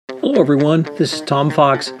Hello, everyone. This is Tom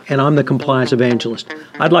Fox, and I'm the Compliance Evangelist.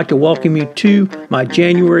 I'd like to welcome you to my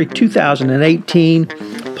January 2018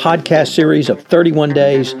 podcast series of 31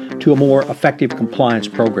 Days to a More Effective Compliance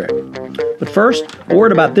Program. But first, a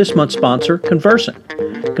word about this month's sponsor, Conversant.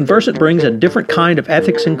 Conversant brings a different kind of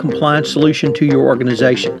ethics and compliance solution to your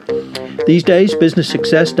organization. These days, business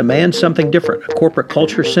success demands something different, a corporate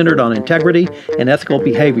culture centered on integrity and ethical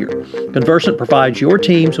behavior. Conversant provides your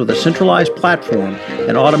teams with a centralized platform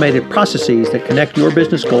and automated processes that connect your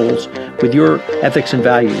business goals with your ethics and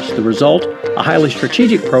values. The result, a highly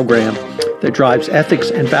strategic program that drives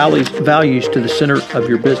ethics and values to the center of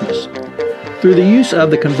your business. Through the use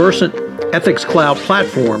of the Conversant Ethics Cloud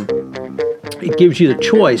platform, it gives you the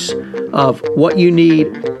choice of what you need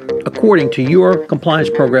according to your compliance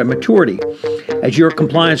program maturity. As your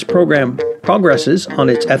compliance program progresses on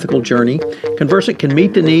its ethical journey, Conversant can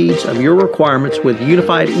meet the needs of your requirements with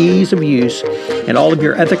unified ease of use and all of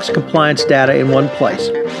your ethics compliance data in one place,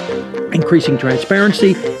 increasing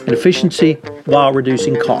transparency and efficiency while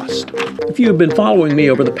reducing cost. If you have been following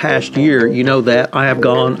me over the past year, you know that I have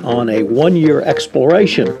gone on a one-year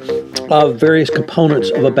exploration of various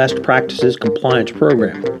components of a best practices compliance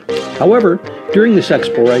program. However, during this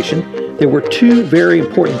exploration, there were two very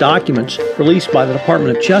important documents released by the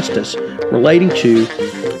Department of Justice relating to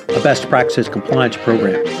a best practices compliance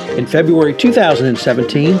program. In February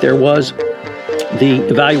 2017, there was the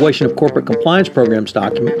Evaluation of Corporate Compliance Programs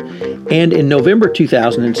document, and in November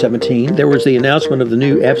 2017, there was the announcement of the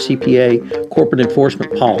new FCPA Corporate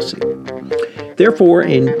Enforcement Policy. Therefore,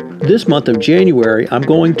 in this month of January, I'm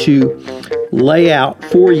going to lay out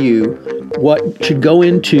for you what should go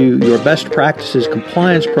into your best practices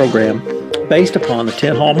compliance program based upon the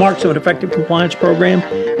 10 hallmarks of an effective compliance program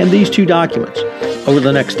and these two documents. Over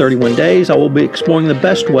the next 31 days, I will be exploring the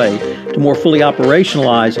best way to more fully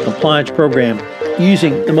operationalize a compliance program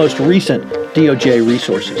using the most recent DOJ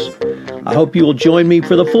resources. I hope you will join me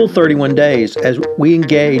for the full 31 days as we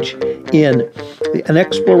engage in an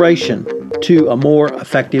exploration to a more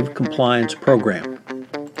effective compliance program.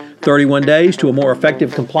 31 Days to a More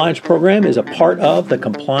Effective Compliance Program is a part of the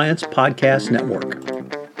Compliance Podcast Network.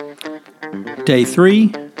 Day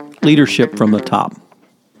 3, Leadership from the Top.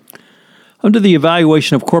 Under the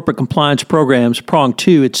Evaluation of Corporate Compliance Programs, Prong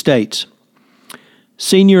 2, it states,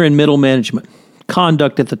 Senior and Middle Management,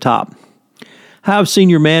 Conduct at the Top. How have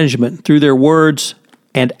senior management, through their words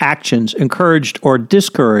and actions, encouraged or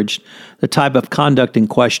discouraged the type of conduct in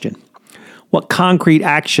question? What concrete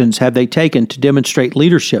actions have they taken to demonstrate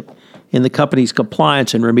leadership in the company's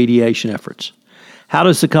compliance and remediation efforts? How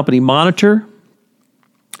does the company monitor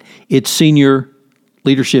its senior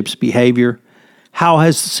leadership's behavior? How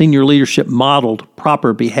has the senior leadership modeled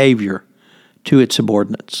proper behavior to its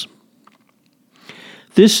subordinates?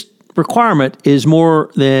 This requirement is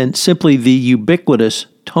more than simply the ubiquitous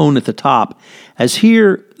tone at the top, as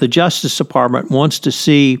here the Justice Department wants to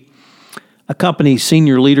see a company's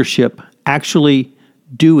senior leadership actually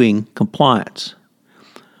doing compliance.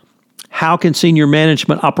 How can senior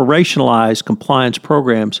management operationalize compliance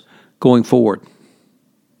programs going forward?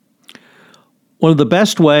 One of the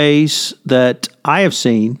best ways that I have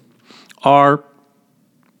seen are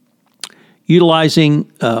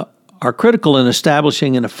are critical in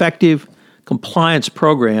establishing an effective compliance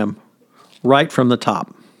program right from the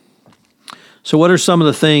top. So what are some of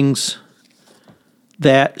the things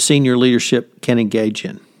that senior leadership can engage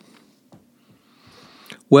in?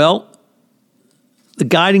 Well, the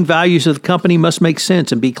guiding values of the company must make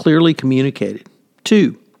sense and be clearly communicated.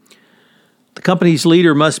 2, the company's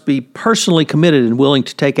leader must be personally committed and willing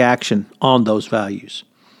to take action on those values.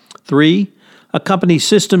 3, a company's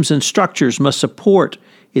systems and structures must support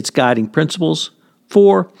its guiding principles.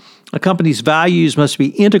 4, a company's values must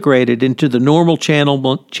be integrated into the normal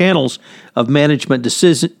channels of management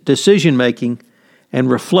decision-making and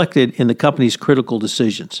reflected in the company's critical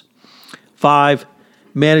decisions. 5,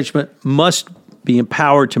 management must be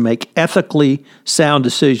empowered to make ethically sound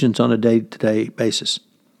decisions on a day-to-day basis.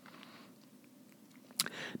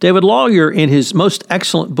 David Lawyer, in his most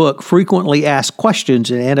excellent book, Frequently Asked Questions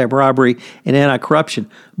in Anti-Bribery and Anti-Corruption,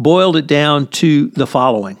 boiled it down to the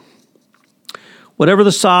following. Whatever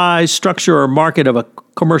the size, structure, or market of a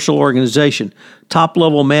commercial organization,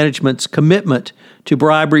 top-level management's commitment to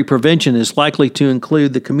bribery prevention is likely to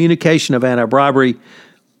include the communication of anti-bribery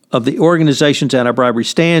of the organization's anti-bribery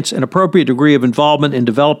stance, an appropriate degree of involvement in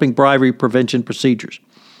developing bribery prevention procedures.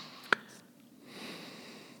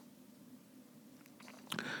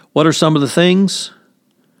 What are some of the things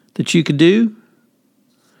that you could do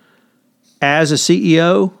as a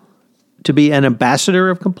CEO to be an ambassador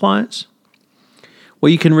of compliance?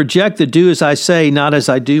 Well, you can reject the do as I say, not as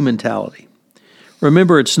I do mentality.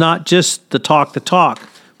 Remember, it's not just the talk,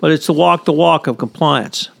 but it's the walk of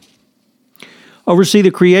compliance. Oversee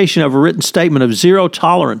the creation of a written statement of zero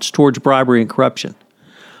tolerance towards bribery and corruption.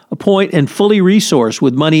 Appoint and fully resource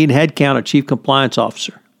with money and headcount a chief compliance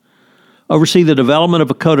officer. Oversee the development of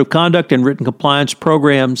a code of conduct and written compliance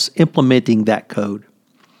programs implementing that code.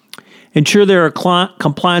 Ensure there are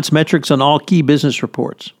compliance metrics on all key business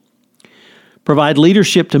reports. Provide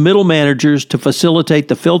leadership to middle managers to facilitate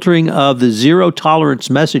the filtering of the zero tolerance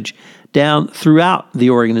message down throughout the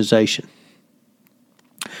organization.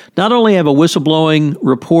 Not only have a whistleblowing,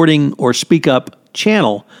 reporting, or speak up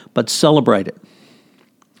channel, but celebrate it.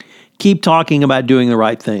 Keep talking about doing the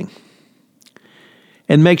right thing.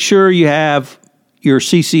 And make sure you have your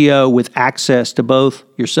CCO with access to both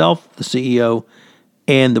yourself, the CEO,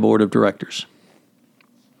 and the board of directors.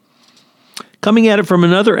 Coming at it from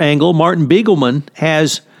another angle, Martin Begelman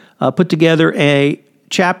has put together a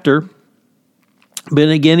chapter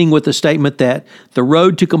beginning with the statement that the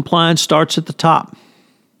road to compliance starts at the top.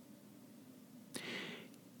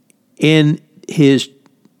 In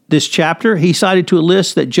this chapter, he cited to a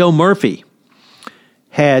list that Joe Murphy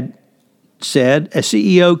had said a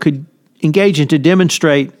CEO could engage in to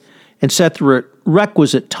demonstrate and set the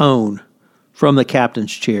requisite tone from the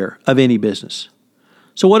captain's chair of any business.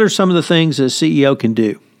 So what are some of the things a CEO can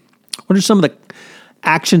do? What are some of the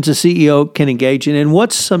actions a CEO can engage in? And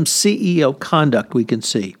what's some CEO conduct we can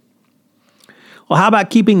see? Well, how about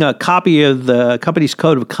keeping a copy of the company's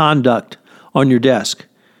code of conduct on your desk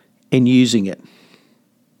and using it?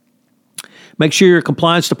 Make sure your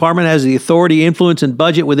compliance department has the authority, influence, and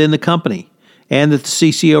budget within the company, and that the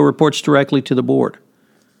CCO reports directly to the board.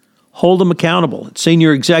 Hold them accountable at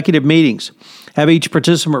senior executive meetings. Have each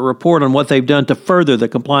participant report on what they've done to further the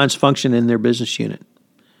compliance function in their business unit.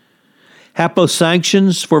 HAPO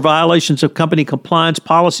sanctions for violations of company compliance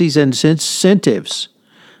policies and incentives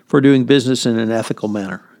for doing business in an ethical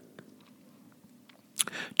manner.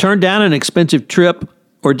 Turn down an expensive trip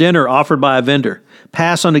or dinner offered by a vendor.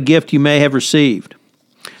 Pass on a gift you may have received.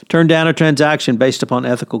 Turn down a transaction based upon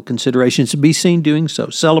ethical considerations. Be seen doing so.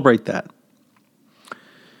 Celebrate that.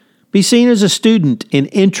 Be seen as a student in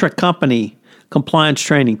intra-company compliance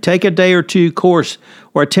training. Take a day or two course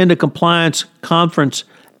or attend a compliance conference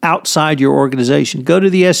outside your organization. Go to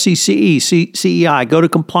the SCCE, CEI, go to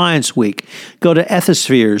Compliance Week, go to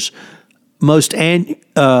Ethisphere's most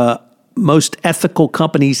ethical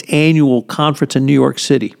companies annual conference in New York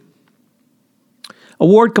City.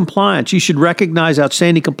 Award compliance. You should recognize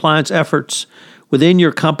outstanding compliance efforts within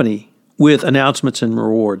your company with announcements and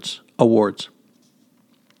awards.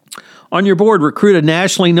 On your board, recruit a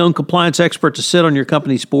nationally known compliance expert to sit on your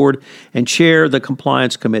company's board and chair the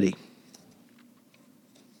compliance committee.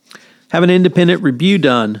 Have an independent review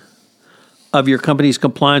done of your company's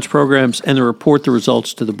compliance programs and report the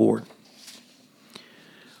results to the board.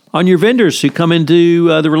 On your vendors who come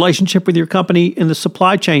into the relationship with your company in the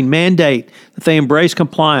supply chain, mandate that they embrace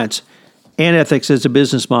compliance and ethics as a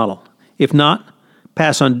business model. If not,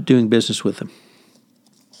 pass on doing business with them.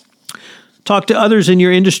 Talk to others in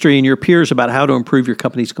your industry and your peers about how to improve your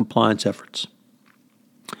company's compliance efforts.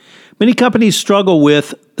 Many companies struggle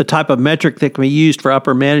with the type of metric that can be used for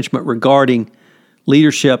upper management regarding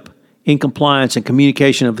leadership in compliance and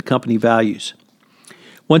communication of the company values.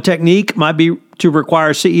 One technique might be to require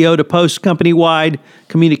a CEO to post company-wide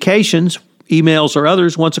communications, emails or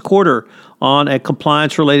others, once a quarter on a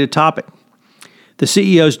compliance-related topic. The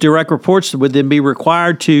CEO's direct reports would then be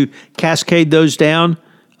required to cascade those down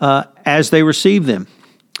as they receive them.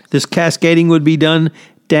 This cascading would be done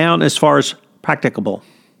down as far as practicable.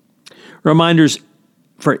 Reminders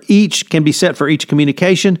for each can be set for each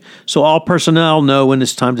communication, so all personnel know when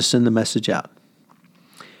it's time to send the message out.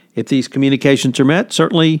 If these communications are made,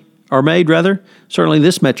 certainly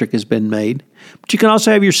this metric has been made. But you can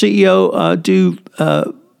also have your CEO do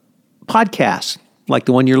podcasts like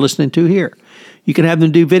the one you're listening to here. You can have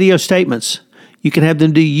them do video statements. You can have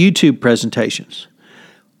them do YouTube presentations.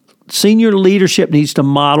 Senior leadership needs to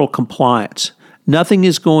model compliance. Nothing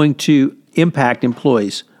is going to impact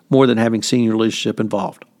employees more than having senior leadership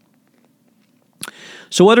involved.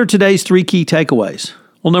 So what are today's 3 key takeaways?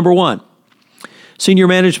 Well, number 1, senior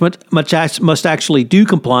management must actually do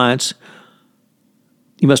compliance.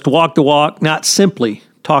 You must walk the walk, not simply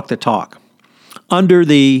talk the talk. Under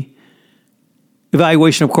the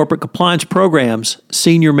evaluation of corporate compliance programs,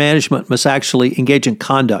 senior management must actually engage in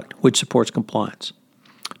conduct which supports compliance.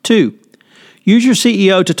 2, use your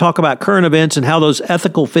CEO to talk about current events and how those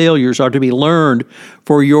ethical failures are to be learned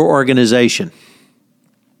for your organization.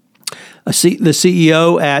 The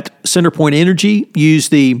CEO at CenterPoint Energy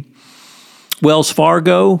used the Wells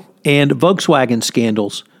Fargo and Volkswagen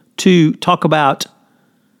scandals to talk about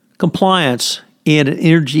compliance in an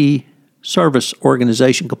energy service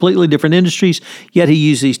organization, completely different industries, yet he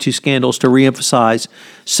used these two scandals to reemphasize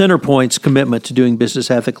CenterPoint's commitment to doing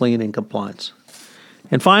business ethically and in compliance.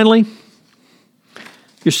 And finally,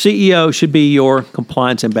 your CEO should be your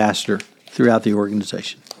compliance ambassador throughout the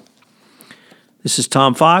organization. This is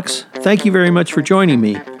Tom Fox. Thank you very much for joining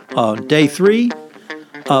me on day 3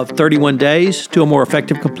 of 31 Days to a More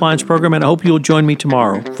Effective Compliance Program, and I hope you'll join me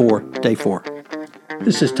tomorrow for day 4.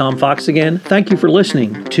 This is Tom Fox again. Thank you for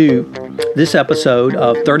listening to this episode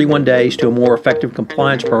of 31 Days to a More Effective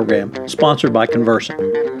Compliance Program, sponsored by Conversant.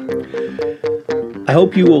 I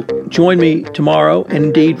hope you will join me tomorrow and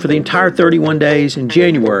indeed for the entire 31 days in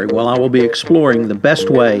January, while I will be exploring the best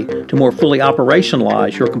way to more fully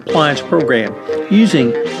operationalize your compliance program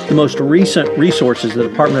using the most recent resources the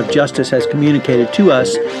Department of Justice has communicated to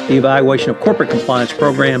us, the evaluation of corporate compliance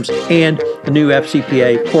programs, and the new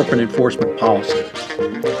FCPA corporate enforcement policy.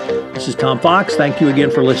 This is Tom Fox. Thank you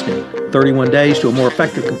again for listening. 31 Days to a More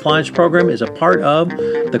Effective Compliance Program is a part of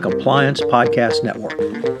the Compliance Podcast Network.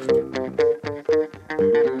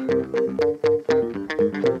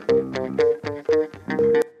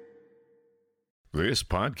 This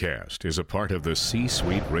podcast is a part of the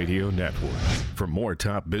C-Suite Radio Network. For more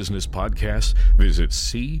top business podcasts, visit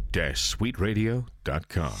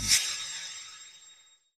c-suiteradio.com.